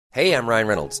Hey, I'm Ryan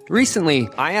Reynolds. Recently,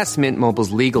 I asked Mint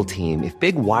Mobile's legal team if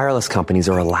big wireless companies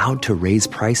are allowed to raise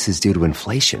prices due to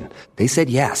inflation. They said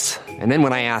yes. And then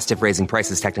when I asked if raising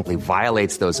prices technically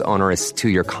violates those onerous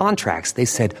two-year contracts, they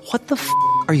said, "What the f***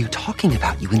 are you talking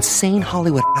about, you insane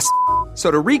Hollywood ass?" So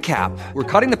to recap, we're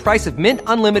cutting the price of Mint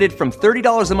Unlimited from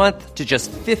 $30 a month to just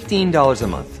 $15 a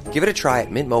month. Give it a try at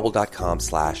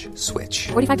mintmobile.com/switch.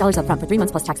 $45 up front for 3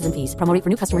 months plus taxes and fees. Promo rate for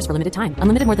new customers for limited time.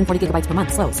 Unlimited more than 40 gigabytes per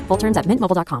month. Slows full terms at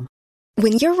mintmobile.com.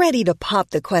 When you're ready to pop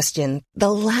the question,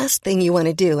 the last thing you want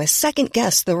to do is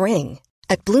second-guess the ring.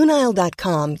 At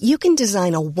BlueNile.com, you can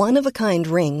design a one-of-a-kind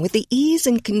ring with the ease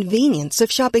and convenience of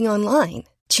shopping online.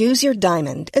 Choose your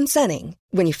diamond and setting.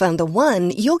 When you find the one,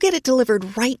 you'll get it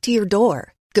delivered right to your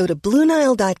door. Go to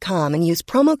BlueNile.com and use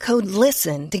promo code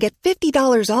LISTEN to get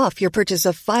 $50 off your purchase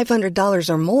of $500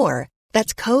 or more.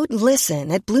 That's code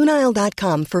LISTEN at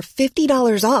BlueNile.com for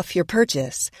 $50 off your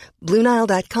purchase.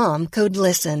 BlueNile.com, code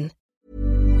LISTEN.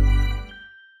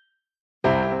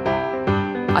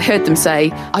 I heard them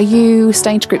say, "Are you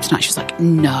staying to group tonight?" She was like,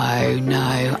 no, I'm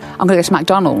going to go to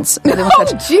McDonald's. And then I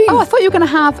said, geez. I thought you were going to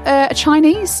have a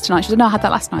Chinese tonight. She said, no, I had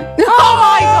that last night. Oh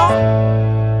my God!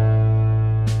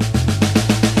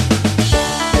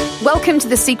 Welcome to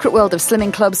the secret world of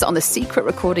slimming clubs on the Secret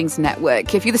Recordings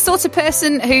Network. If you're the sort of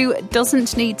person who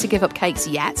doesn't need to give up cakes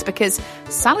yet because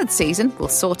salad season will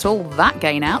sort all that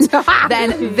gain out,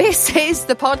 then this is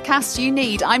the podcast you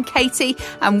need. I'm Katie,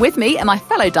 and with me are my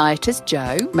fellow dieters,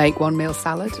 Joe. Make one meal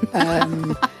salad.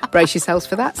 Brace yourselves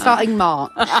for that, starting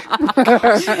March.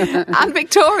 And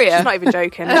Victoria. She's not even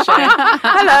joking, is she?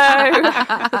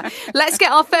 Hello. Let's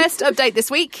get our first update this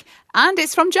week, and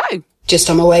it's from Joe.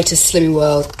 Just on my way to Slimming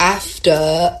World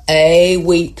after a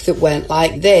week that went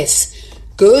like this.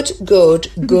 Good.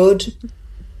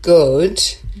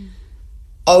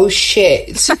 Oh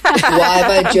shit. Why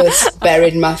have I just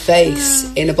buried my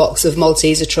face in a box of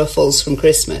Malteser truffles from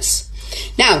Christmas?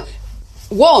 Now,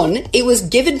 one, it was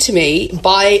given to me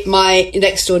by my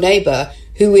next door neighbour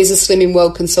who is a Slimming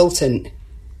World consultant.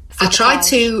 I tried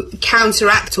to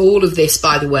counteract all of this,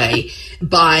 by the way,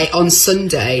 by on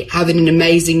Sunday having an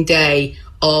amazing day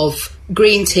of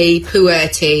green tea, pu'er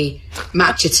tea,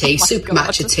 matcha tea, super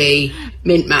matcha tea,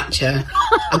 mint matcha.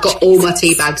 I got all my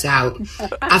tea bags out.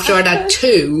 After I'd had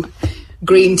 2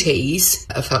 green teas,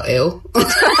 I felt ill.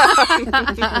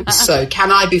 So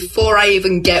can I, before I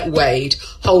even get weighed,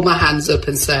 hold my hands up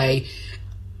and say,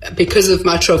 because of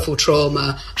my truffle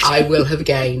trauma, I will have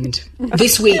gained.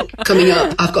 This week coming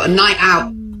up, I've got a night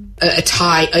out at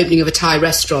opening of a Thai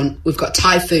restaurant. We've got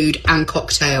Thai food and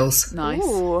cocktails. Nice.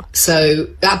 Ooh. So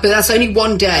but that's only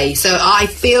one day. So I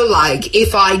feel like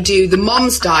if I do the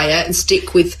mom's diet and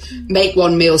stick with make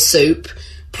one meal soup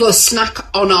plus snack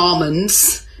on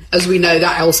almonds, as we know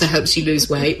that also helps you lose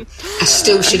weight, I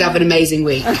still should have an amazing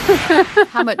week.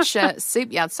 How much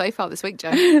soup you had so far this week,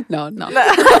 Joe? No.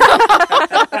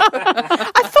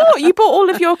 I thought you bought all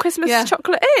of your Christmas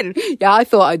chocolate in. Yeah, I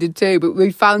thought I did too, but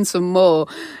we found some more.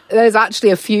 There's actually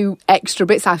a few extra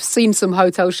bits. I've seen some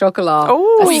Hotel Chocolat.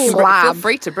 Oh, you can feel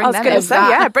free to bring I was them going in. to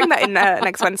say, bring that in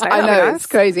next Wednesday. I know, That'll be it's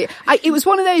crazy. It was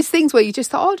one of those things where you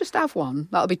just thought, just have one.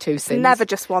 That'll be 2 sins. Never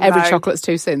just one, Every though. chocolate's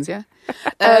 2 sins, yeah?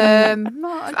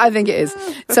 I think it is.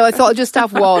 So I thought I'd just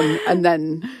have one and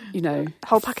then,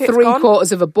 Whole packet's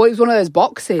 3/4 of a boy. It was one of those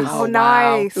boxes. Oh,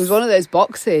 nice. It was one of those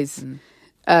boxes.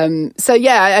 So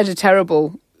yeah, I had a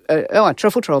terrible,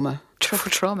 truffle trauma.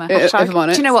 Truffle trauma. If I'm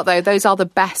honest. Do you know what, though? Those are the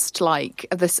best,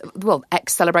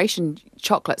 ex-celebration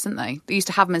chocolates, aren't they? They used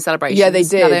to have them in celebrations. Yeah, they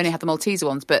did. Now they only have the Malteser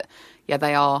ones, but yeah,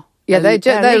 they are. Yeah, they're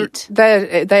elite.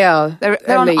 They are.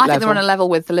 They're on, I think they're on a level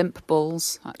with the limp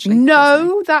balls, actually.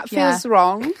 No, that feels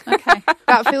wrong. Okay.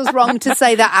 That feels wrong to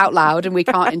say that out loud, and we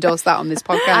can't endorse that on this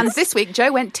podcast. And this week,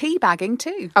 Joe went teabagging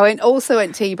too. I also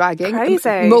went teabagging.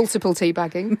 Crazy. Multiple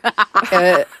teabagging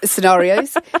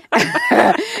scenarios.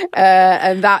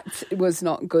 And that was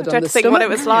not good on the think stomach. what it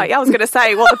was like. I was going to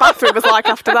say what the bathroom was like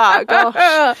after that.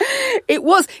 Gosh. It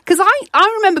was, because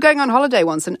I remember going on holiday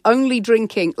once and only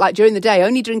drinking, during the day,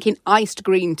 iced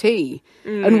green tea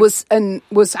and was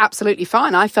absolutely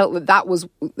fine. I felt that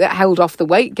held off the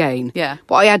weight gain. Yeah.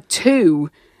 But I had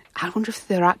 2. I wonder if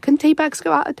can tea bags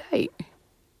go out of date?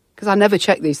 Because I never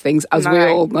check these things, as we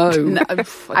all know. No,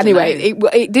 Anyway,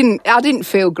 it didn't. I didn't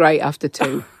feel great after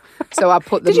 2. So I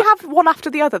put them. Did you have one after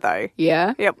the other though?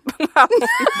 Yeah. Yep. Well,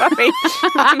 I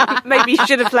mean, maybe you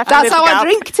should have left. That's a how little I gap.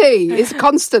 drink tea. It's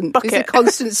constant. It's a Bucket.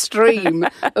 constant stream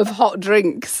of hot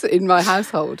drinks in my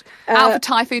household. Out for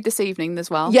Thai food this evening as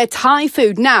well. Yeah, Thai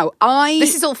food. Now,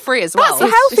 This is all free as well.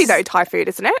 That's healthy though, Thai food,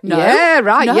 isn't it? No. Yeah,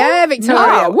 right. No. Yeah,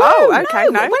 Victoria. No. Woo. Oh, okay.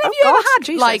 No. When have Oh, you ever God, had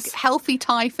Jesus. like healthy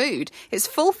Thai food? It's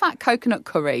full fat coconut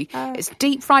curry. It's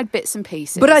deep fried bits and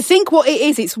pieces. But I think what it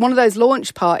is, it's one of those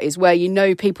launch parties where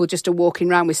people just are walking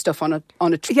around with stuff on a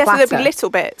platter. Yes, so there'll be little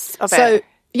bits of So, it.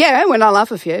 yeah, well, I'll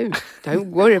have a few.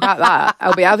 Don't worry about that.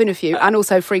 I'll be having a few. And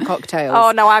also free cocktails.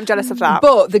 Oh no, I'm jealous of that.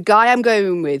 But the guy I'm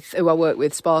going with, who I work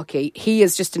with, Sparky, he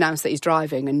has just announced that he's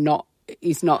driving and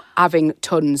he's not having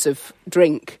tons of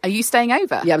drink. Are you staying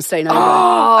over? Yeah, I'm staying over.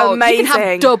 Oh, amazing. You can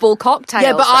have double cocktails.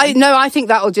 Yeah, but I think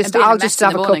that'll just, And be in a I'll mess just in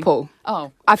have the a morning. couple.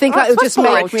 Oh. I think that'll just First of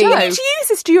all, make me... you need to use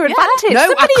this to your advantage. No,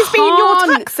 Somebody I needs to be in your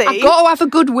can't. taxi. I've got to have a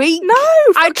good week. No,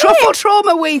 I fuck Truffle it.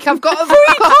 Trauma week. I've got to...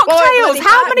 Free cocktails.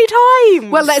 How many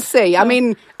times? Well, let's see. I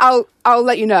mean, I'll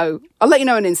let you know. I'll let you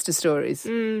know on Insta stories.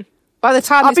 By the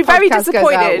time I'll this be very podcast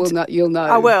disappointed. goes out, you'll know.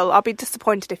 I will. I'll be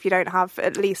disappointed if you don't have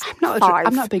at least five.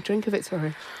 I'm not a big drinker,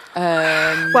 Victoria.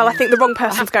 Well, I think the wrong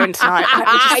person's going tonight. Let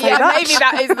me just say Yeah, that. maybe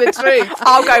that is the truth.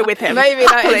 I'll go with him. Maybe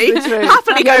that Happily. is the truth.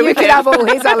 Happily go you with can him. have all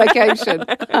his allocation.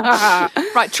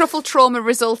 Right, Truffle Trauma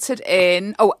resulted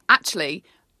in... Oh, actually,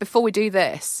 before we do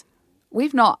this,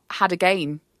 we've not had a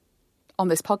game on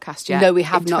this podcast yet. No, we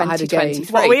have in not had a game.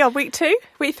 2023. What are we on? Week 2?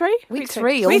 Week 3? Week two.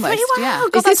 three, Week almost, 3, wow. yeah.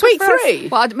 God, Is this that's good week for us. 3?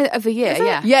 Well, of the year,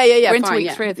 yeah. Yeah. We're into fine, week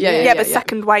yeah. 3 of the Yeah, year. Yeah, but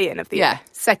second weigh-in of the Yeah. year.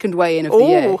 Second weigh-in of the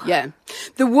year. Ooh. Yeah.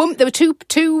 There were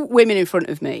two women in front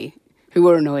of me who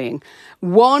were annoying.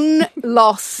 One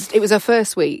lost, it was her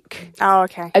first week, Oh,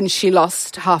 okay. and she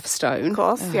lost half a stone. Of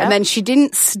course, yeah. And then she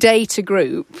didn't stay to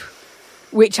group,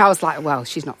 which I was like, well,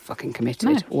 she's not fucking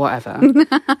committed, whatever.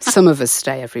 Some of us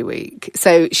stay every week.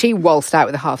 So she waltzed out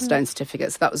with a half stone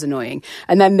certificate, so that was annoying.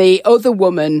 And then the other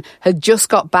woman had just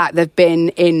got back. They've been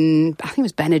in, I think it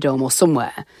was Benidorm or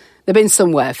somewhere. They've been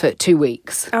somewhere for 2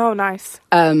 weeks. Oh, nice.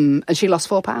 And she lost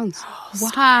 4 pounds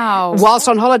Wow. whilst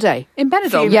on holiday. In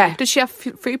Benidorm? Yeah. Did she have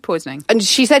food poisoning? And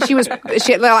she said she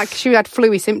had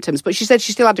flu-y symptoms, but she said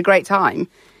she still had a great time.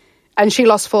 And she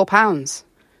lost 4 pounds.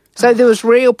 So there was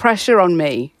real pressure on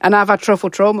me. And I've had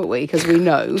Truffle Trauma week, as we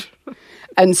know.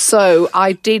 And so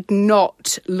I did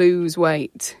not lose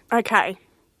weight Okay.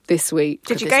 this week.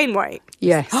 Did you gain weight?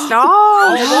 Yes.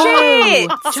 Oh, shit.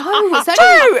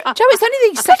 Joe, it's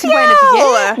only the second weigh-in of the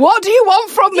year. What do you want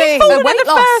from me? Fallen at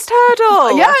the first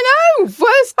hurdle. Yeah, I know.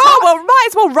 First Oh, well, might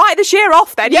as well write this year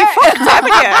off then. Yeah. You fucked,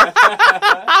 haven't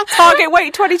you? Target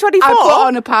weight 2024. I put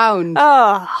on a pound.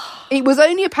 Oh, It was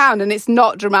only a pound, and it's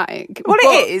not dramatic. well,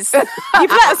 it is. You've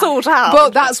let us all down.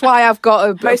 But that's why I've got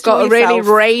to Most of really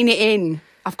yourself. rein it in.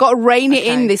 I've got to rein it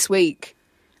in this week.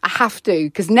 I have to,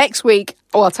 because next week...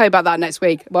 Oh, I'll tell you about that next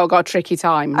week. Well, I've got a tricky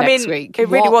time next week. It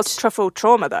really What? was Truffle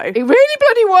Trauma, though. It really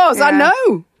bloody was. Yeah.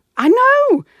 I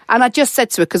know. And I just said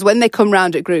to her, because when they come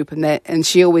round at group and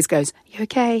she always goes, "Are you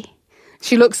okay?"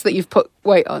 She looks that you've put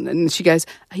weight on and she goes,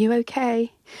 "Are you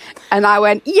okay?" And I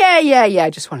went, yeah,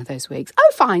 just one of those weeks.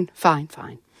 Oh, fine.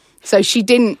 So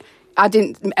I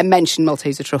didn't mention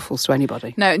Malteser truffles to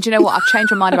anybody. No, do you know what? I've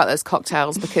changed my mind about those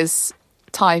cocktails because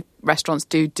Thai restaurants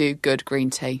do good green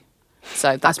tea.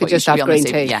 So that's could what you just should be have on this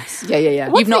green evening. tea. Yes.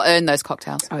 Yeah. You've not earned those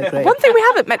cocktails. I agree. One thing we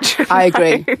haven't mentioned. I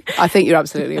agree. I think you're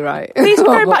absolutely right. These,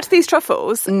 going back to these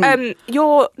truffles,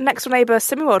 your next door neighbour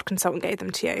Simiworld consultant gave them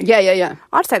to you. Yeah.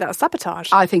 I'd say that was sabotage.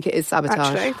 I think it is sabotage.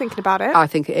 Actually, thinking about it. I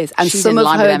think it is. And She's some in of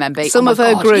line her, with MMB. some Oh of my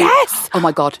her God. group. Yes! Oh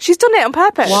my God. She's done it on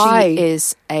purpose. Why? She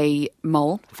is a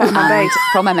mole From MMB.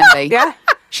 from MMB. Yeah.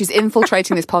 She's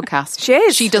infiltrating this podcast. She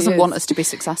is. She doesn't She want is. us to be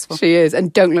successful. She is.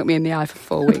 And don't look me in the eye for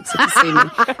 4 weeks if you see me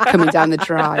coming down the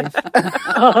drive.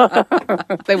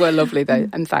 They were lovely, though,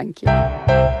 and thank you.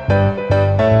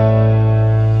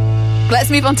 Let's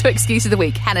move on to Excuse of the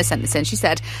Week. Hannah sent this in. She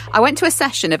said, I went to a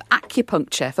session of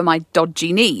acupuncture for my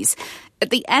dodgy knees.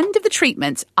 At the end of the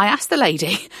treatment, I asked the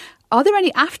lady, are there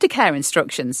any aftercare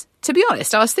instructions? To be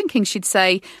honest, I was thinking she'd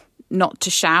say not to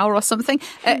shower or something.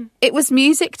 It was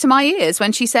music to my ears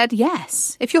when she said,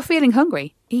 yes, if you're feeling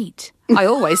hungry, eat. I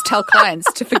always tell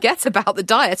clients to forget about the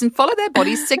diet and follow their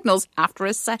body's signals after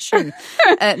a session.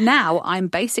 Now I'm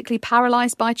basically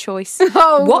paralysed by choice.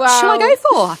 Oh, what wow. shall I go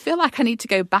for? I feel like I need to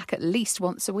go back at least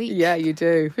once a week. Yeah, you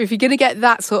do. If you're going to get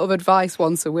that sort of advice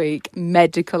once a week,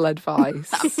 medical advice.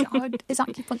 Is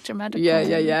acupuncture medical?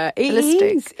 Yeah. It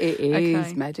Holistic. is. It is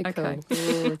Okay, medical. okay.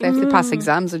 Ooh, they have to pass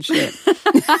exams and shit.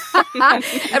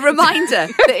 A reminder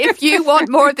that if you want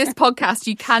more of this podcast,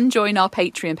 you can join our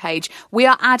Patreon page. We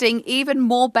are adding even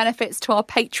more benefits to our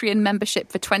Patreon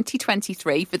membership for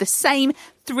 2023 for the same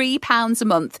 £3 a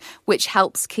month, which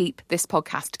helps keep this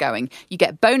podcast going. You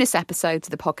get bonus episodes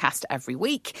of the podcast every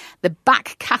week. The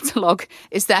back catalogue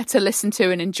is there to listen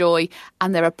to and enjoy,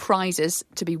 and there are prizes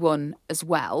to be won as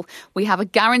well. We have a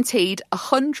guaranteed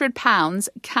 £100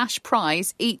 cash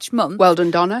prize each month. Well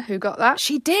done, Donna, who got that.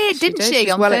 She did, didn't she?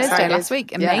 She's On well Thursday excited. last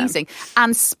week. Amazing. Yeah.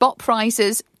 And spot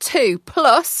prizes too.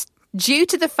 Plus, due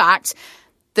to the fact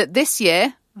that this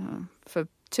year, for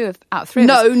 2 out of 3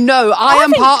 No, of us, I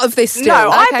am part of this still. No,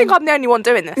 I think I'm the only one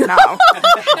doing this now.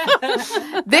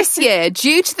 this year,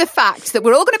 due to the fact that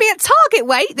we're all going to be at target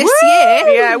weight this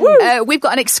year, we've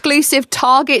got an exclusive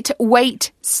target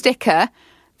weight sticker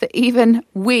that even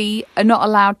we are not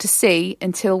allowed to see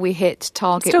until we hit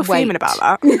target Still weight. fuming about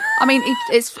that. I mean,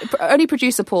 it's only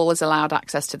producer Paul is allowed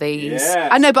access to these. Yeah.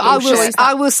 I know, but Sure.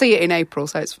 I will see it in April,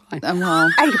 so it's fine. Well,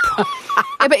 April.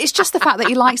 Yeah, but it's just the fact that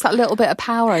he likes that little bit of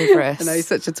power over us. I know, he's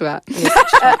such a twat.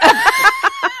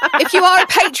 If you are a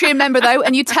Patreon member, though,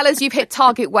 and you tell us you've hit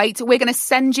target weight, we're going to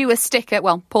send you a sticker.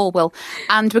 Well, Paul will.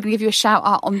 And we're going to give you a shout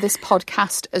out on this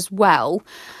podcast as well.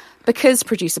 Because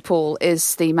producer Paul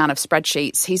is the man of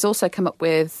spreadsheets, he's also come up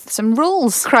with some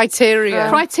rules.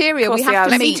 Criteria we have to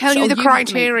Let meet. me tell you the have to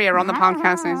criteria on the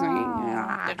podcast this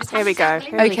week. Here we go.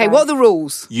 Okay, what are the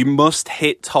rules? You must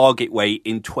hit target weight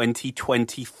in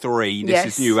 2023. This Yes.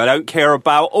 is new. I don't care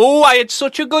about, I had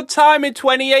such a good time in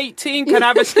 2018. Can I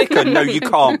have a sticker? No, you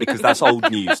can't, because that's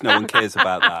old news. No one cares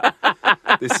about that.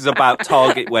 This is about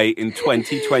target weight in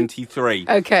 2023.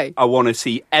 Okay. I want to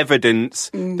see evidence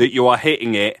that you are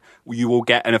hitting it. You will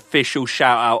get an official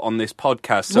shout out on this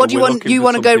podcast. So what do you want? You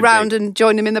want to go round big. and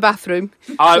join him in the bathroom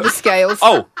with the scales?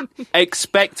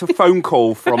 Expect a phone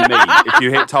call from me if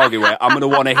you hit target weight. I'm going to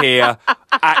want to hear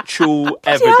actual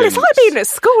evidence. Yeah, it's like being at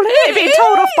school, isn't it? Being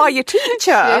told off by your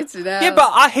teacher. Yeah, but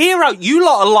I hear out you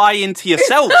lot are lying to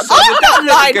yourself, so you're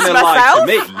definitely going to lie to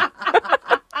me.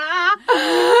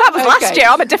 That was last year.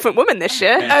 I'm a different woman this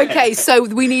year. Okay, so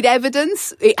we need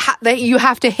evidence. You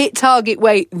have to hit target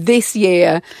weight this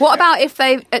year. What about if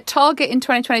they at Target in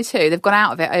 2022, they've gone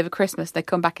out of it over Christmas, they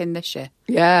come back in this year?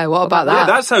 Yeah, what about that?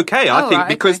 Yeah, that's okay, I think, right,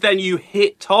 because then you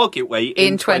hit target weight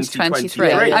in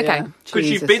 2023. Okay. Because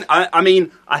you've been, I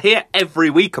mean, I hear every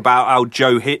week about how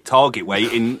Joe hit target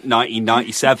weight in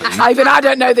 1997. Ivan, I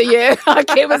don't know the year.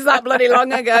 It was that bloody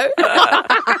long ago.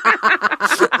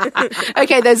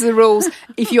 Okay, there's the rules.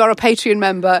 If you are a Patreon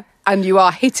member and you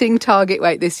are hitting target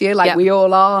weight this year, like we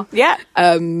all are,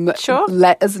 sure,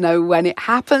 let us know when it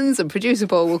happens, and producer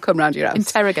Paul will come round your house.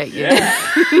 Interrogate you.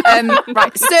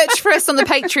 Right, search for us on the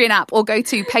Patreon app or go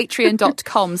to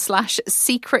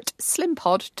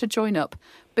patreon.com/secretslimpod to join up.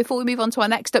 Before we move on to our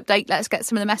next update, let's get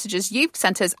some of the messages you've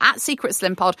sent us at Secret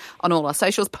Slim Pod on all our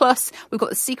socials. Plus, we've got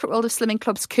the Secret World of Slimming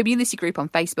Club's community group on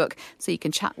Facebook, so you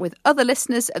can chat with other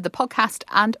listeners of the podcast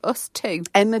and us too.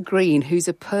 Emma Green, who's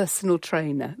a personal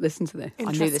trainer. Listen to this.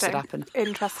 I knew this would happen.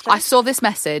 Interesting. I saw this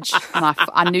message and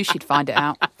I knew she'd find it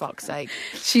out. Fuck's sake.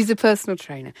 She's a personal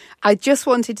trainer. I just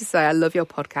wanted to say I love your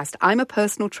podcast. I'm a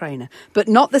personal trainer, but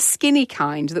not the skinny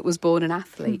kind that was born an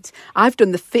athlete. I've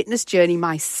done the fitness journey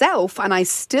myself, and I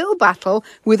still battle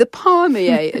with a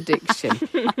palmier addiction.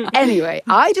 Anyway,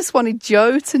 I just wanted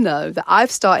Joe to know that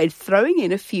I've started throwing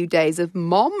in a few days of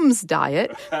Mom's diet,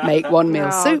 make one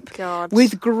meal soup,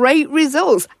 with great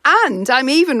results. And I'm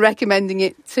even recommending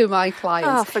it to my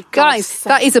clients. Guys,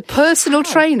 that is a personal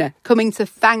trainer coming to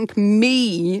thank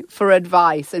me for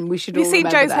advice, and we should all You see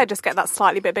remember Joe's that. head just get that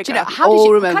slightly bit bigger. Do you know, All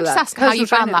can I remember just that. ask how you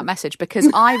Personal found trainer. that message? Because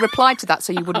I replied to that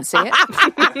so you wouldn't see it.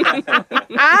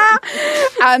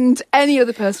 And any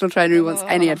other personal trainer who wants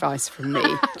any advice from me,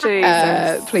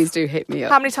 Jesus. please do hit me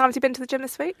up. How many times have you been to the gym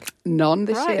this week? None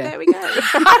this Right, year. there we go.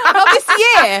 Not this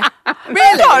year.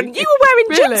 Really? Hold on, you were wearing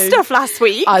gym stuff last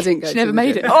week. I didn't go. She to never the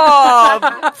made gym. it.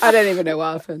 Oh, I don't even know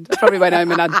what happened. I probably went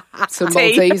home and had some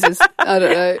Tea. Maltesers. I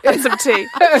don't know. some tea.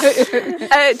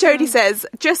 Jodie says,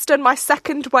 just done my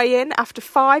second weigh-in after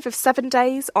 5 of 7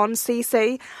 days on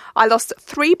CC. I lost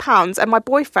 £3 and my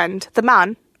boyfriend, the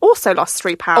man, also lost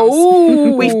 £3.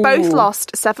 Ooh. We've both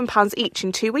lost £7 each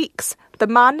in 2 weeks. The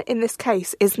man in this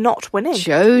case is not winning.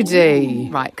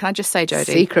 Jodie. Right, can I just say, Jodie?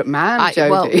 Secret man,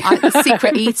 Jodie.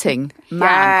 Secret eating man.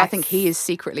 Yes. I think he is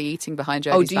secretly eating behind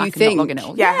Jodie's Oh, do you back think? and not logging it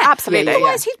all. Yeah, absolutely.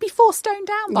 Otherwise, he'd be 4 stone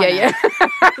down by now.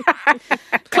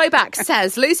 Kloback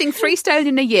says, losing 3 stone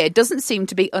in a year doesn't seem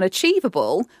to be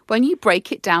unachievable when you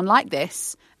break it down like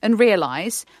this and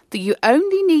realise that you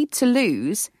only need to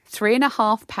lose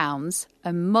 £3.5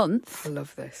 a month. I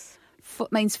love this.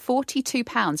 Means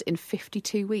 £42 in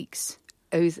 52 weeks.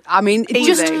 I mean,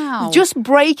 Easy. just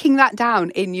breaking that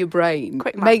down in your brain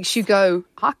Quick maths. makes you go,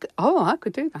 I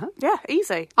could do that. Yeah,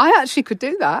 easy. I actually could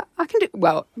do that. I can do,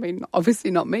 well, I mean,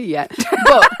 obviously not me yet,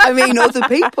 but I mean other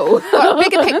people.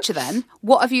 Bigger picture then,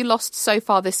 what have you lost so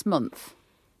far this month,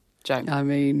 Joan? I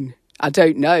mean, I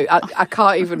don't know. I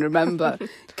can't even remember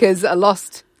because I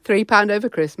lost £3 over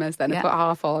Christmas, then I put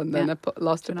half on, then I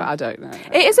lost a pound. I don't know.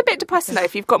 It is a bit depressing though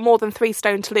if you've got more than 3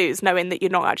 stone to lose, knowing that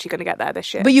you're not actually going to get there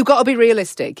this year. But you've got to be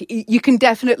realistic. You can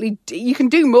definitely, you can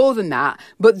do more than that,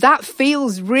 but that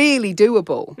feels really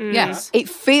doable. Yes. It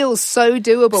feels so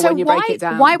doable when you break it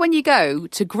down. Why, when you go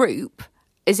to group,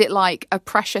 is it like a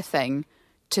pressure thing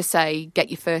to say, get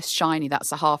your first shiny,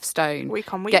 that's a half stone.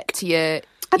 Week on week. Get to your...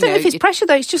 I don't know if it's pressure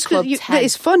though. It's just Club because 10.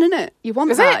 it's fun, isn't it? You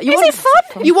want Is that. it? Is it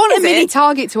fun? You want a Is mini it?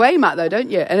 target to aim at, though, don't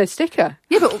you? And a sticker.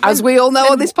 Yeah, but as we all know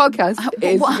on this podcast, But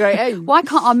it's a great aim. Why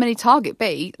can't our mini target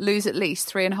be lose at least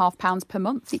 £3.5 per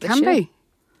month? It this can year? be.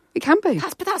 It can be.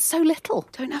 But that's so little.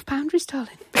 Don't have boundaries, darling.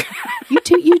 You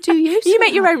do you. You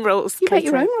make your own rules. You make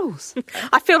your Katie. own rules.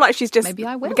 I feel like she's just Maybe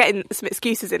I will. getting some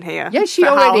excuses in here. Yeah, she for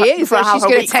already is. for So how she's her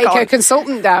going to week's take her gone.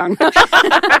 consultant down.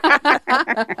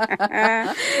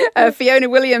 Fiona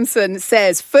Williamson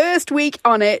says, first week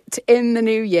on it in the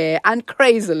new year, and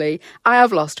crazily, I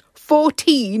have lost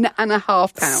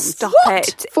 £14.5. Stop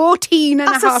it. 14 and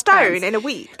That's a a half stone pounds. in a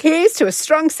week. Here's to a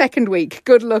strong second week.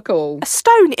 Good luck all. A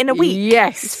stone in a week.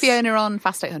 Yes. Is Fiona on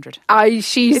Fast 800?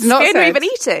 She's Is not Fiona said. even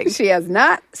eating? She has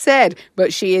not said,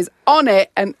 but she is on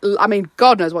it. And I mean,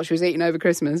 God knows what she was eating over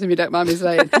Christmas, if you don't mind me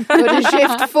saying. But to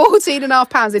shift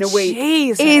 £14.5 in a week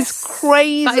Jesus. is That is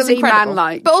crazily incredible.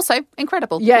 man-like. But also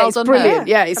incredible. Yeah, well it's done, brilliant. her.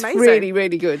 Yeah, it's Amazing. really,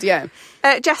 really good. Yeah.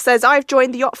 Jess says, I've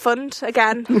joined the yacht fund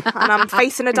again and I'm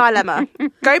facing a dilemma.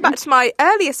 Go back to my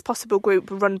earliest possible group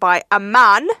run by a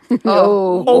man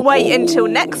or wait until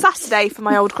next Saturday for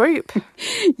my old group.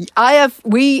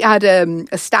 We had a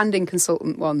standing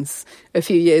consultant once a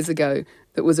few years ago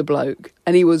that was a bloke,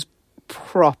 and he was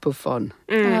proper fun.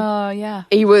 Oh, yeah.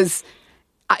 He was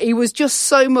just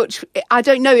so much. I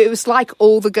don't know. It was like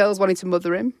all the girls wanted to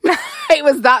mother him. It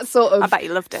was that sort of I bet he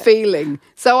loved it. feeling.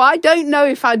 So I don't know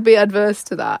if I'd be adverse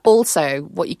to that. Also,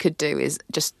 what you could do is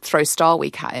just throw Star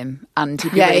Week at him and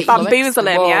he'd be Yeah, really bamboozle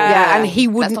him, Whoa. yeah. And he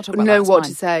Let's wouldn't not talk about know that, what it's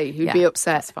to fine. say. He'd Yeah, be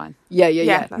upset. That's fine. Yeah.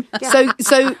 Yeah.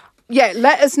 So yeah,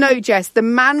 let us know, Jess. The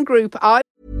man group.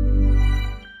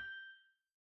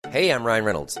 Hey, I'm Ryan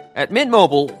Reynolds. At Mint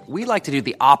Mobile, we like to do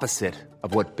the opposite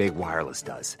of what Big Wireless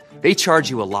does. They charge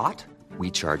you a lot, we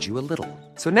charge you a little.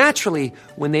 So naturally,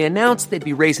 when they announced they'd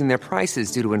be raising their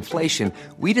prices due to inflation,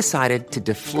 we decided to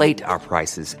deflate our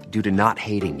prices due to not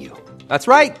hating you. That's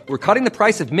right. We're cutting the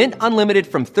price of Mint Unlimited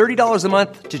from $30 a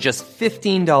month to just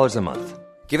 $15 a month.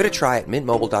 Give it a try at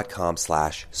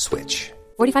mintmobile.com/switch.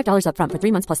 $45 up front for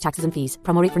 3 months plus taxes and fees.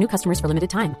 Promo rate for new customers for limited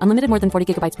time. Unlimited more than 40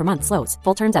 gigabytes per month. Slows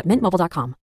full terms at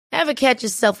mintmobile.com. Ever catch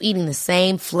yourself eating the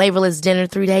same flavorless dinner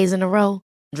 3 days in a row?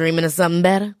 Dreaming of something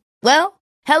better? Well,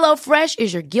 HelloFresh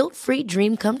is your guilt-free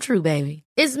dream come true, baby.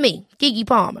 It's me, Keke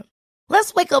Palmer.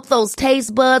 Let's wake up those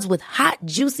taste buds with hot,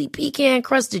 juicy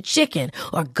pecan-crusted chicken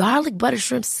or garlic butter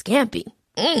shrimp scampi.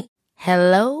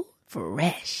 Hello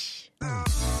Fresh.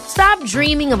 Stop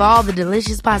dreaming of all the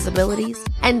delicious possibilities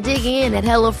and dig in at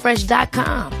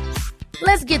HelloFresh.com.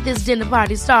 Let's get this dinner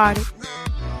party started.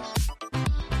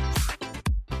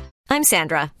 I'm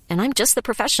Sandra, and I'm just the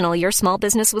professional your small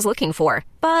business was looking for.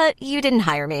 But you didn't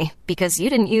hire me because you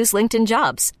didn't use LinkedIn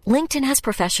Jobs. LinkedIn has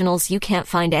professionals you can't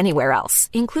find anywhere else,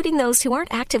 including those who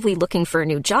aren't actively looking for a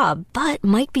new job, but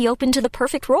might be open to the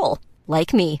perfect role,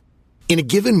 like me. In a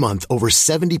given month, over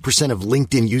 70% of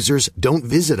LinkedIn users don't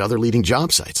visit other leading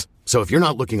job sites. So if you're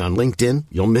not looking on LinkedIn,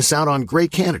 you'll miss out on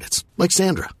great candidates like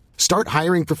Sandra. Start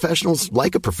hiring professionals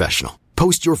like a professional.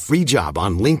 Post your free job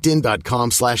on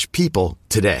linkedin.com/people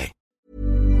today.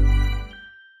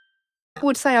 I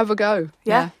would say have a go.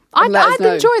 Yeah. I'd Let us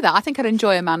know. enjoy that. I think I'd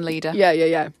enjoy a man leader.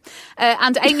 Yeah.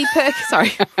 And Amy Perkins,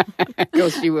 sorry. Of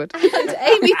course you would. And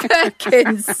Amy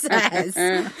Perkins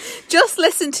says, just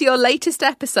listen to your latest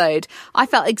episode. I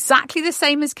felt exactly the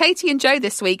same as Katie and Joe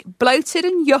this week, bloated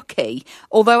and yucky,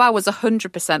 although I was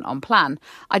 100% on plan.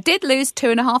 I did lose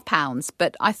 £2.5,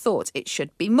 but I thought it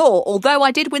should be more, although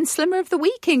I did win Slimmer of the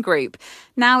Week in group.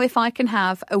 Now, if I can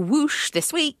have a whoosh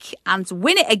this week and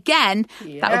win it again,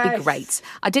 that would be Yes. great.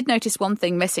 I did notice one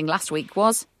thing missing last week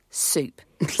was soup.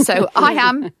 So I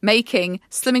am making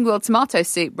Slimming World tomato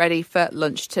soup ready for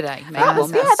lunch today.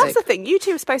 That's the thing. You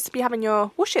two were supposed to be having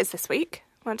your whooshes this week.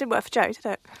 Well, it didn't work for Joe, did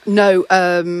it? No.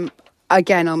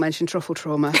 Again, I'll mention Truffle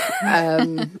Trauma.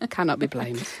 Cannot be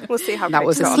blamed. We'll see how That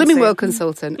was a Kate's got on Slimming soon. World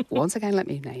consultant. Once again, let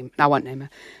me name. I won't name her.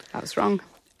 That was wrong.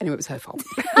 Anyway, it was her fault.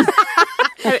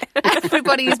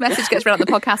 Everybody whose message gets read on the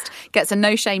podcast gets a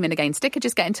No Shame in Again sticker.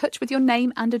 Just get in touch with your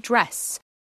name and address.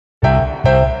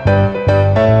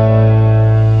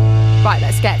 Right,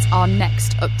 let's get our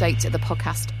next update of the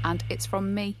podcast, and it's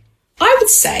from me. I would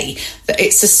say that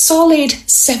it's a solid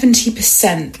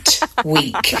 70%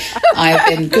 week. I have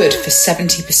been good for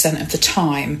 70% of the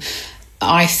time.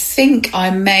 I think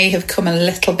I may have come a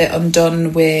little bit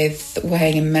undone with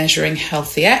weighing and measuring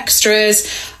healthy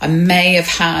extras. I may have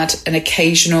had an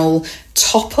occasional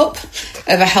top up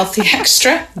of a healthy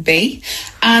extra, B.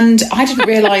 And I didn't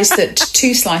realise that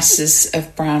 2 slices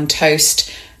of brown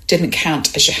toast didn't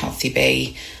count as your healthy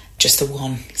B, just the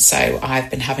one. So I've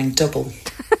been having double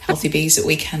healthy Bs at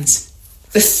weekends.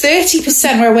 The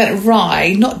 30% where I went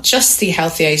awry, not just the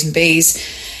healthy A's and B's,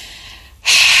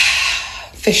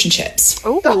 fish and chips.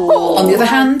 Ooh. On the other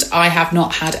hand, I have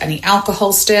not had any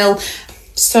alcohol still,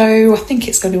 so I think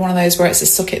it's going to be one of those where it's a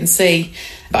suck it and see.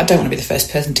 But I don't want to be the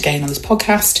first person to gain on this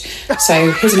podcast.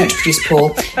 So here's a note to producer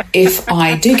Paul. If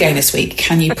I do gain this week,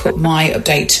 can you put my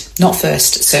update not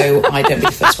first, so I don't be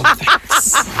the first one?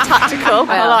 Thanks. Tactical.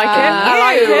 I like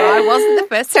it. I wasn't the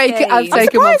first. I've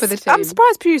taken one for the team. I'm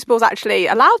surprised producer Paul's actually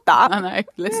allowed that. I know.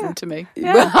 Listen to me.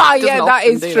 Yeah, that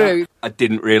is true. I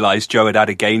didn't realise Joe had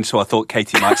a gain, so I thought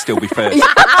Katie might still be first.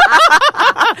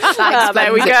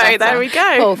 There we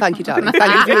go. Oh, thank you, darling.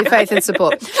 Thank you for your faith and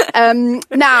support.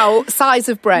 Now, size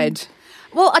of bread.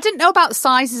 Well, I didn't know about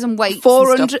sizes and weights.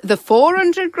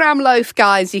 400-gram loaf,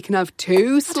 guys. You can have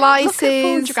 2 slices. Look at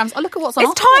 400 grams. Oh, look at what's on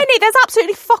It's offer. tiny. There's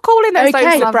absolutely fuck all in those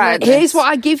loaves of bread. Here's what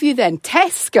I give you then.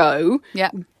 Tesco. Yeah.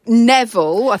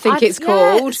 Neville, I think it's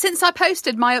called. Since I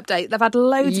posted my update, they've had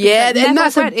loads of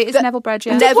Neville bread. It is Neville bread,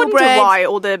 yeah. I wonder why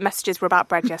all the messages were about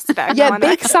bread yesterday. Yeah,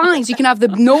 big size. You can have the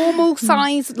normal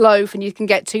size loaf and you can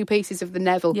get 2 pieces of the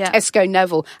Neville, Tesco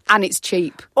Neville, and it's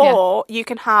cheap. Or you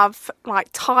can have like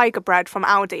tiger bread from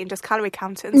Aldi and just calorie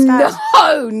count it instead.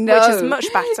 No. Which is much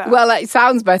better. Well, it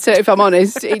sounds better, if I'm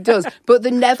honest. It does. But the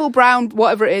Neville brown,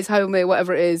 whatever it is, wholemeal,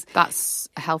 whatever it is. That's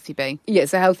a healthy B. Yeah,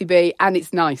 it's a healthy B and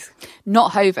it's nice.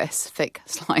 Not Hovis, thick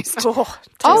sliced.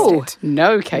 Oh,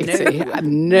 no, Katie.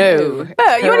 No.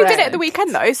 But you only did it at the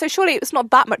weekend though, so surely it's not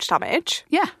that much damage.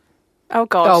 Yeah. Oh,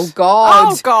 God. Oh,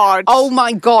 God. Oh, God. Oh,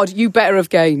 my God. You better have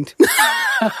gained.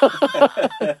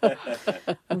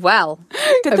 Well.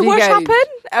 Did the whoosh happen?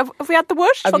 Have we had the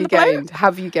whoosh from the bloke?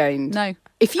 Have you gained? No.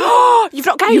 If you You've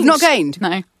not gained? You've not gained?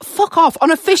 No. Fuck off. On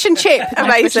a fish and chip.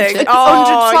 Amazing. 100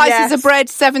 Oh, slices of bread,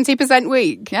 70%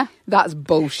 weak. Yeah. That's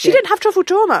bullshit. She didn't have truffle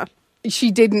trauma.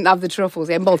 She didn't have the truffles.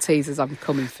 Yeah, Maltesers, I'm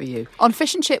coming for you. On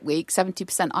fish and chip week,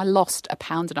 70%, I lost 1.5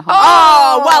 pounds.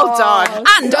 Oh, well done.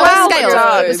 And on the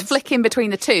scale, it was flicking between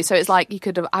the two. So it's like you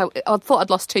could have, I thought I'd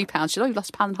lost £2. She said, oh, you've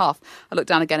lost £1.50. I looked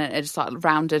down again and it just like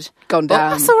rounded. Gone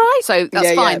down. That's all right. So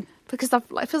that's fine. Yeah. Because it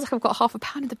feels like I've got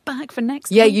 £0.5 in the bag for next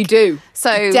week. Yeah, you do.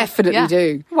 So you definitely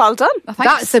do. Well done.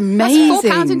 That's amazing.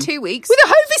 That's £4 in 2 weeks. With a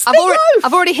Hovis loaf.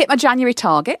 I've already hit my January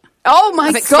target. Oh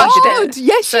my God!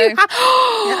 Yes, you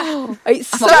have. It's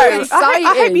so exciting.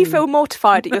 I hope you feel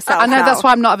mortified at yourself. I know, now. that's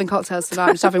why I'm not having cocktails tonight.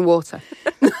 I'm just having water.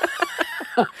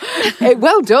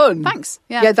 Well done. Thanks.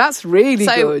 Yeah, that's really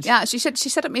good. Yeah, she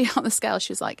said at me on the scale,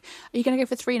 she was like, "Are you going to go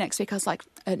for 3 next week?" I was like,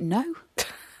 "No."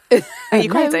 Are you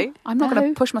crazy? I'm not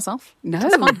going to push myself. No.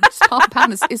 It's fine. Just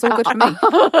 £0.5 is all good for me.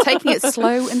 Taking it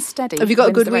slow and steady. Have you got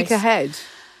a good week ahead?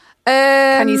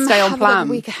 Can you stay on plan?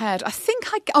 A week ahead. I think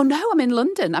I'm in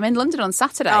London. I'm in London on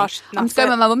Saturday. Oh, I'm going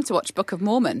with my mum to watch Book of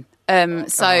Mormon.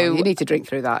 So you need to drink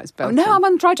through that. It's no, I'm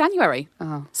on dry January.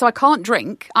 So I can't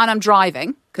drink and I'm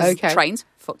driving because trains.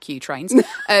 Fuck you, trains. So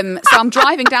I'm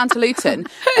driving down to Luton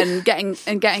and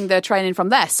getting the train in from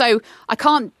there. So I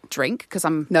can't drink because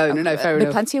I'm fair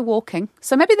enough. Plenty of walking.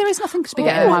 So maybe there is nothing to be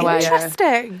getting in my way.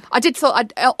 Interesting. I did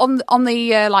thought on the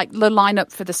the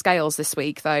lineup for the scales this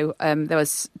week though. There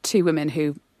was 2 women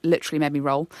who literally made me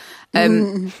roll.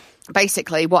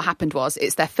 Basically, what happened was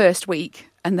it's their first week,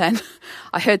 and then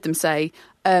I heard them say,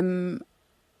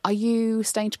 "Are you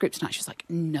staying to group tonight?" She was like,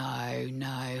 "No,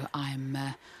 I'm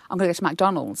going to go to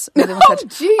McDonald's." And the other one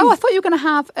said, I thought you were going to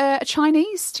have a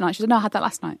Chinese tonight. She said, "No, I had that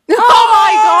last night." Oh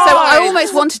my God! So I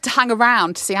almost wanted to hang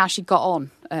around to see how she got on.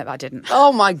 I didn't.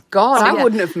 Oh my God, I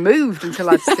wouldn't have moved until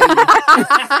I'd seen it.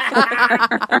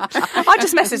 I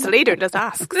just messaged the leader and just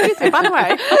asked. By the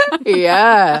way.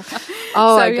 Yeah.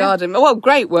 Oh my God. Well,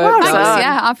 great work. Thanks.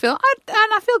 Yeah, I feel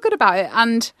good about it.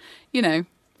 And,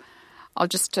 I'll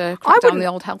just crack down the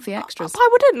old healthy extras. I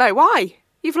wouldn't know why.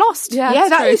 You've lost. Yeah,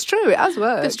 that is true. It has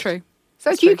worked. It's true.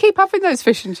 So you keep having those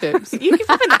fish and chips. You keep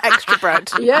having that extra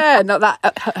bread. Yeah, not that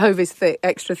Hovis thick,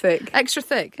 extra thick. Extra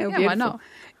thick. Oh, yeah, why not?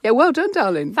 Yeah, well done,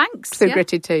 darling. Thanks. Through yeah.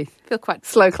 gritted teeth. Feel quite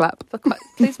Slow clap. Feel quite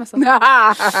pleased myself.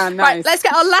 Nice. Right, let's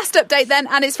get our last update then,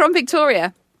 and it's from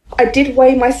Victoria. I did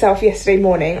weigh myself yesterday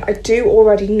morning. I do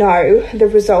already know the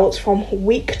results from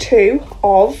week 2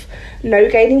 of no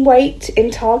gaining weight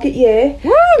in target year.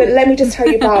 Woo! But let me just tell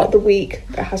you about the week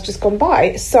that has just gone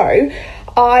by. So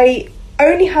I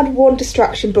only had one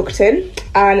distraction booked in,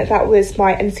 and that was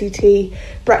my NCT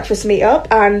breakfast meetup,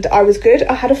 and I was good.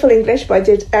 I had a full English, but I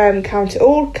did count it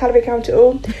all, calorie count it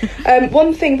all.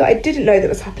 One thing that I didn't know that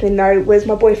was happening though was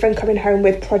my boyfriend coming home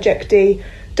with Project D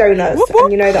donuts. Whoop, whoop.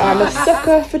 And you know that I'm a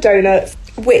sucker for donuts,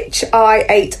 which I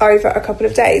ate over a couple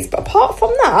of days. But apart from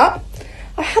that,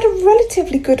 I had a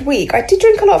relatively good week. I did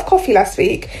drink a lot of coffee last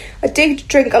week. I did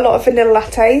drink a lot of vanilla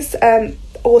lattes.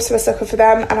 Also a sucker for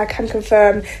them, and I can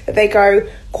confirm that they go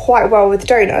quite well with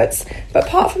donuts. But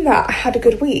apart from that, I had a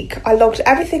good week. I logged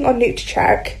everything on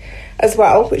NutriCheck as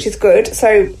well, which is good.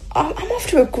 So I'm off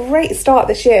to a great start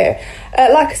this year.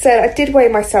 Like I said, I did weigh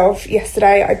myself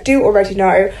yesterday. I do already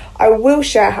know. I will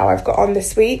share how I've got on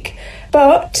this week.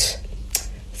 But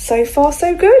so far,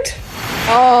 so good.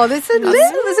 Oh, there's an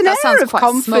air of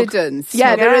confidence. Smug.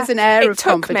 Yeah, there is an air of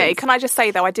confidence. It took me, can I just say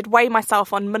though, I did weigh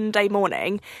myself on Monday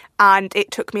morning, and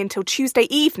it took me until Tuesday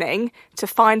evening to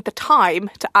find the time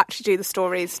to actually do the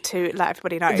stories to let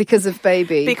everybody know. Because of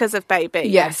baby.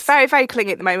 Yes. Very, very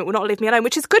clingy at the moment. Will not leave me alone,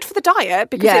 which is good for the diet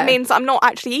because it means I'm not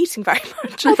actually eating very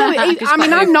much. Although, I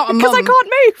mean, I'm not a mum. Because I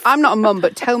can't move. I'm not a mum,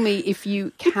 but tell me if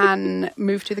you can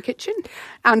move to the kitchen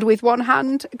and with one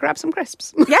hand grab some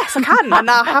crisps. Yes, I can, and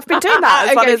I have been doing that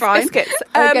as well as biscuits.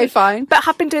 Okay, fine. But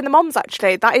have been doing the moms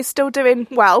actually. That is still doing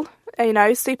well. You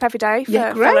know, soup every day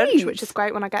for lunch, which is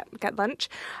great when I get lunch.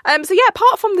 So yeah,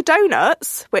 apart from the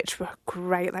donuts, which were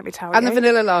great, let me tell you, and the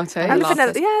vanilla latte, and the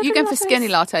vanilla, you going for skinny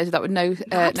lattes that with no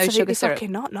sugar syrup?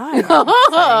 Fucking not,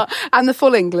 no. And the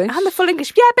full English,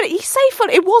 yeah. But you say full,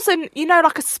 it wasn't, you know,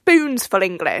 like a spoon's full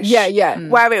English,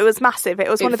 where it was massive. It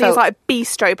was one of these like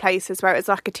bistro places where it was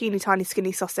like a teeny tiny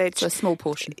skinny sausage, so a small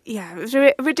portion. Yeah, it was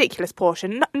a ridiculous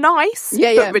portion, nice,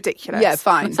 but ridiculous. Yeah,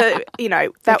 fine. So you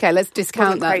know, okay, let's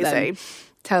discount that crazy. Then.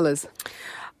 Tell us.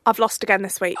 I've lost again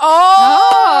this week.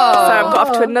 Oh! So I've got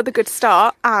off to another good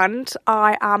start, and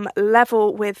I am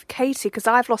level with Katie because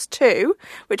I've lost 2,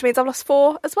 which means I've lost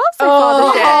 4 as well so far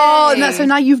this year. Oh, and so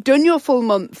now you've done your full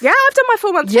month. Yeah, I've done my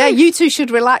full month. Yeah, you two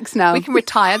should relax now. We can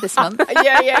retire this month.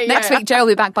 yeah. Next week, Jo will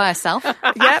be back by herself.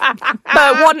 Yeah.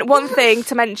 But one thing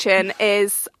to mention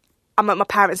is I'm at my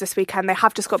parents this weekend. They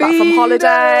have just got back from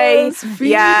holiday.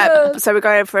 Yeah, so we're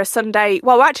going over for a Sunday.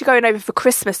 Well, we're actually going over for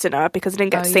Christmas dinner because I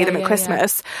didn't get to see them at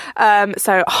Christmas.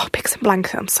 So, pigs and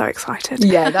blanket. I'm so excited.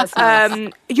 Yeah, that's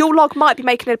nice. Your log might be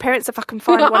making an appearance if I can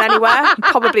find one anywhere.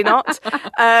 Probably not.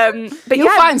 But you'll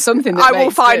find something. I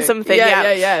will find something.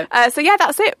 Yeah. So yeah,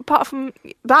 that's it. Apart from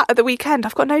that, at the weekend,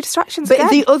 I've got no distractions. But again.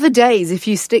 the other days, if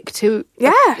you stick to,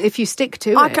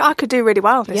 I could do really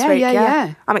well this week.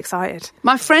 Yeah, I'm excited.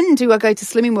 My friend who I go to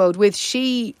Slimming World with,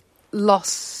 she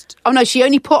lost. Oh no, she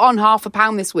only put on £0.5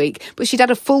 pound this week, but she'd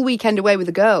had a full weekend away with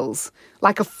the girls,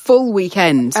 like a full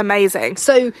weekend. Amazing.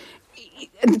 So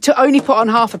to only put on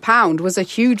 £0.5 pound was a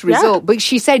huge result. But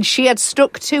she said she had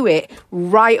stuck to it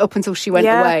right up until she went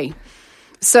away.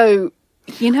 So.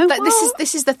 You know,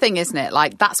 this is the thing, isn't it?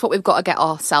 Like, that's what we've got to get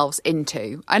ourselves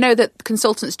into. I know that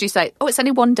consultants do say, "Oh, it's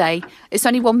only one day, it's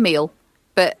only one meal,"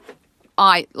 but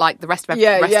I, like the rest of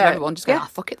everyone, just go,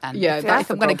 fuck it then. Yeah,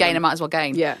 if I'm going to gain, I might as well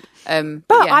gain. Yeah. But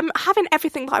I'm having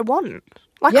everything that I want.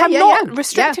 Like, I'm not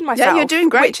restricting myself. Yeah, you're doing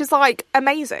great. Which is, like,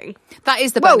 amazing. That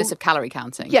is the bonus of calorie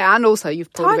counting. Yeah, and also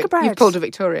you've pulled a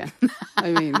Victoria.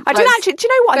 I mean... I did actually... Do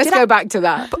you know what? Let's go back to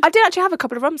that. I did actually have a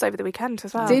couple of rums over the weekend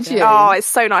as well. Did you? Oh, it's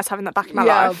so nice having that back in my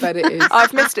life. Yeah, I bet it is.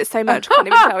 I've missed it so much, I can't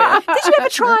even tell you. Did you ever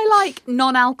try, like,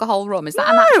 non-alcohol rum? Is that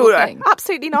an actual thing?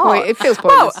 Absolutely not. Boy, it feels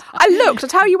pointless. Well, I'll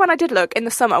tell you when I did look, in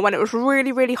the summer when it was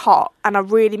really, really hot and I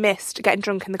really missed getting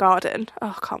drunk in the garden.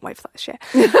 Oh, I can't wait for that shit.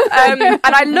 And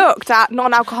I looked at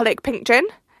non-alcoholic pink gin.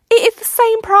 It is the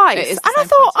same price. And I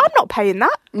thought, I'm not paying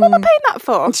that. What am I paying that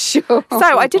for? Sure.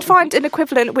 So I did find an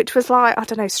equivalent, which was like, I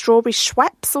don't know, strawberry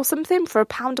Schweppes or something for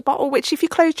 £1 a bottle, which if you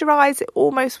closed your eyes, it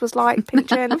almost was like pink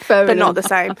gin, but not the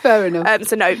same. Fair enough.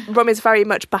 So no, rum is very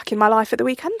much back in my life at the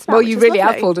weekends now. Well, you really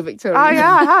have pulled a Victoria. Oh,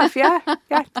 yeah, I have, yeah.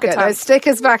 Good Get time. those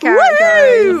stickers back out,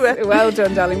 guys. Well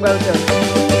done, darling, well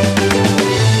done.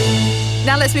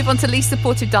 Now let's move on to least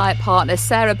supportive diet partner.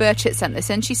 Sarah Burchett sent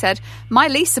this in. She said, my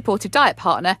least supportive diet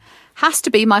partner has to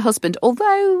be my husband,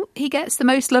 although he gets the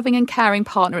most loving and caring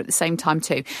partner at the same time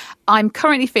too. I'm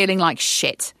currently feeling like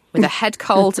shit with a head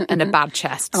cold and a bad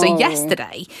chest. So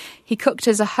yesterday he cooked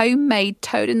us a homemade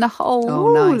toad in the hole.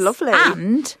 Oh, nice. Lovely.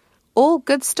 And all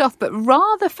good stuff, but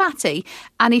rather fatty,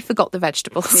 and he forgot the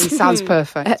vegetables. He sounds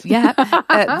perfect.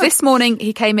 This morning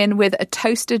he came in with a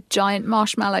toasted giant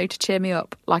marshmallow to cheer me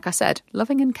up. Like I said,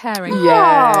 loving and caring.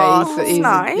 Yeah, he's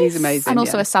nice. He's amazing. And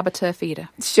also yeah. a saboteur feeder.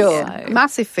 Sure. So-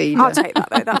 Massive feeder. I'll take that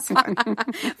though, that's fine.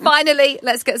 Finally,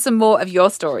 let's get some more of your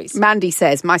stories. Mandy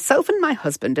says, myself and my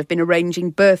husband have been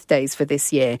arranging birthdays for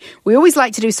this year. We always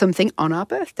like to do something on our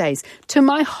birthdays. To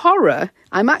my horror,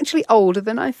 I'm actually older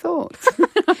than I thought.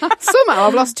 Somehow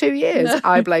I've lost 2 years.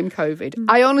 I blame COVID.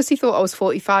 I honestly thought I was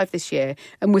 45 this year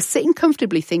and was sitting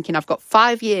comfortably thinking I've got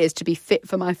 5 years to be fit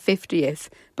for my 50th.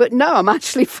 But no, I'm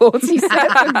actually 47 this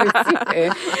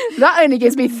year. That only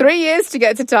gives me 3 years to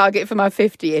get to target for my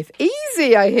 50th.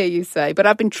 Easy, I hear you say. But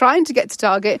I've been trying to get to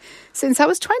target since I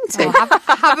was 20.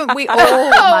 Haven't we all,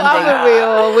 Mandy? Haven't we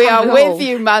all? We are with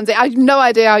you, Mandy. I have no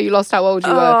idea how you lost how old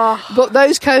you were. But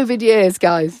those COVID years,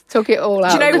 guys, took it all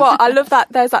out. Do you know what? I love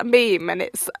that. There's that meme, and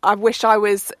it's, I wish I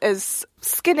was as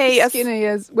skinny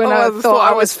as when I thought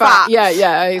I was fat.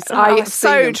 Yeah. It's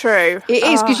so true. It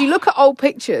is, because you look at old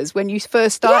pictures when you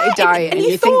first started dieting and and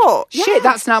you think, thought, shit,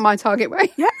 that's now my target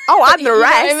weight. Yeah. Oh, and the You know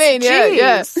rest. what I mean?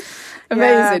 Yeah.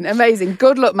 Jeez. Amazing.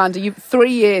 Good luck, Mandy.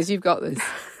 3 years, you've got this.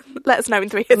 Let us know in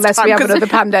 3 years' Unless time, we have 'cause another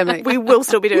pandemic. We will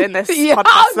still be doing this Yeah.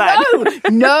 podcast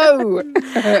then. No.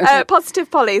 Positive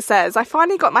Polly says, I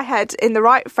finally got my head in the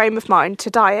right frame of mind to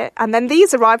diet, and then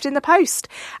these arrived in the post.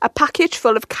 A package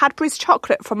full of Cadbury's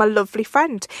chocolate from a lovely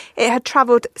friend. It had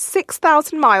travelled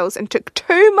 6,000 miles and took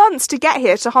 2 months to get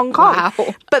here to Hong Kong.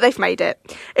 Wow. But they've made it.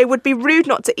 It would be rude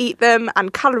not to eat them,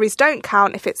 and calories don't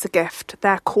count if it's a gift.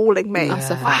 They're calling me. That's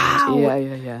a fact. Wow.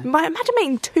 Yeah. Imagine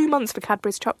waiting 2 months for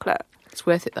Cadbury's chocolate. It's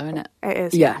worth it though, isn't it? It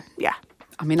is. Yeah. Yeah.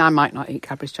 I mean, I might not eat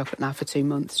Cadbury's chocolate now for 2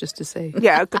 months just to see.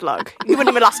 Yeah, good luck. You wouldn't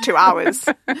even last 2 hours.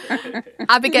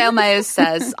 Abigail Mayers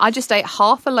says, I just ate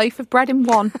half a loaf of bread in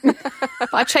one.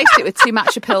 But I chased it with 2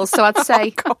 matcha pills, so I'd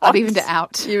say I've evened it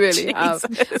out. You really have.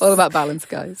 All about balance,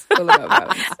 guys. All about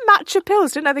balance. Matcha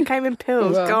pills. Didn't know they came in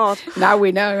pills. Well, God. Now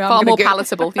we know. Far more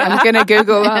palatable. Yeah. I'm going to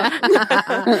Google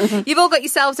that. You've all got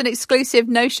yourselves an exclusive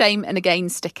No Shame and Again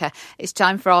sticker. It's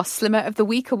time for our Slimmer of the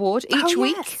Week award. Each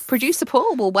week, producer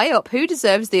Paul will weigh up who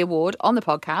deserves the award on the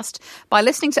podcast by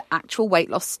listening to actual weight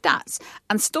loss stats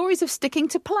and stories of sticking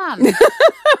to plan.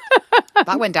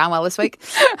 That went down well this week.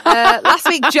 Last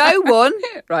week, Jo won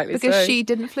Rightly because so. she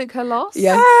didn't fluke her loss.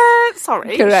 Yes.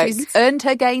 Sorry. Correct. She's earned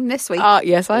her gain this week.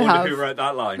 Yes, I wonder have. who wrote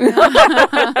that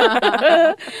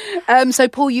line. So,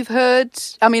 Paul, you've heard...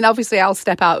 I mean, obviously, I'll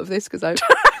step out of this because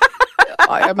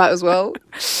I might as well.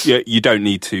 You don't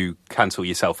need to cancel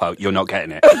yourself out. You're not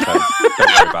getting it. So don't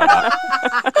worry about that.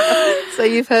 So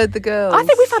you've heard the girls. I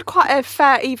think we've had quite a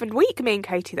fair, even week, me and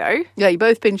Katie, though. Yeah, you've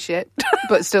both been shit,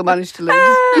 but still managed to lose.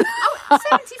 70%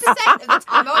 of the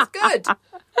time, I was good.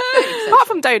 Apart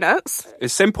from donuts.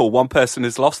 It's simple. One person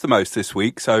has lost the most this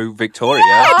week, so Victoria.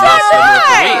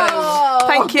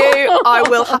 Thank you. I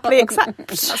will happily accept.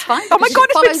 That's fine. Oh my If God,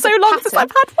 it it's been follows so a long since pattern-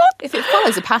 I've had one. If it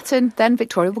follows a pattern, then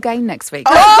Victoria will gain next week.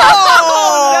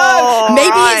 Oh, no.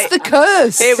 Maybe it's the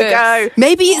curse. Here we go.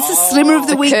 Maybe it's the Slimmer of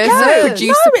the Week curse curse. of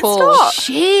producer No, it's Paul. not.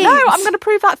 Shit. No, I'm going to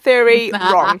prove that theory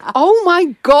wrong. Oh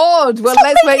my God. Well, Stop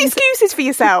let's making wait. excuses for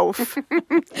yourself.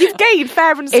 You've gained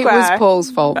fair and square. It was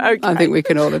Paul's fault. Okay. I think we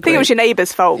can all agree. I think it was your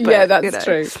neighbour's fault. But, Yeah, that's you know.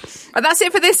 true. And that's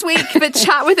it for this week. But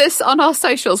chat with us on our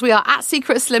socials. We are at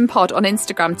Secret Slim Pod on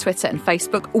Instagram, Twitter and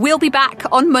Facebook. We'll be back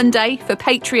on Monday for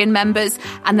Patreon members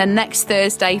and then next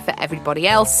Thursday for everybody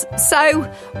else. So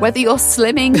whether you're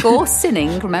slimming or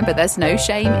sinning, remember there's no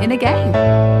shame in a game.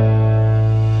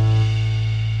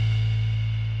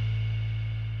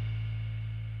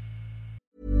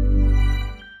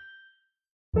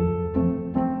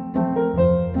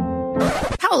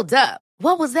 Hold up.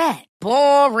 What was that?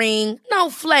 Boring. No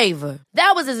flavor.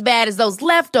 That was as bad as those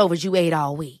leftovers you ate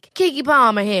all week. Keke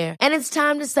Palmer here, and it's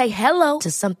time to say hello to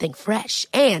something fresh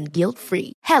and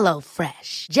guilt-free. Hello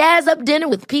Fresh. Jazz up dinner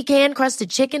with pecan-crusted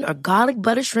chicken or garlic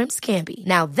butter shrimp scampi.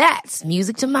 Now that's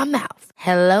music to my mouth.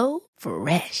 Hello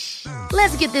Fresh.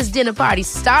 Let's get this dinner party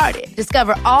started.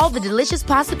 Discover all the delicious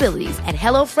possibilities at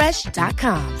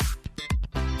HelloFresh.com.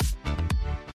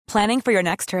 Planning for your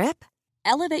next trip?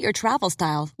 Elevate your travel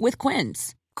style with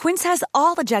Quince. Quince has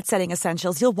all the jet-setting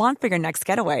essentials you'll want for your next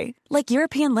getaway, like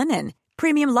European linen,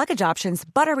 premium luggage options,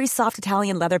 buttery soft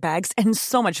Italian leather bags, and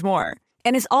so much more.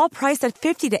 And is all priced at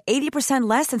 50 to 80%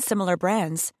 less than similar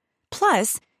brands.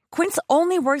 Plus, Quince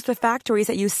only works with factories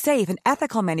that use safe and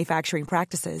ethical manufacturing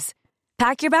practices.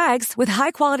 Pack your bags with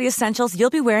high-quality essentials you'll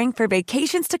be wearing for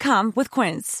vacations to come with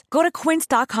Quince. Go to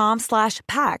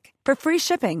quince.com/pack for free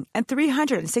shipping and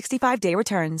 365-day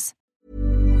returns.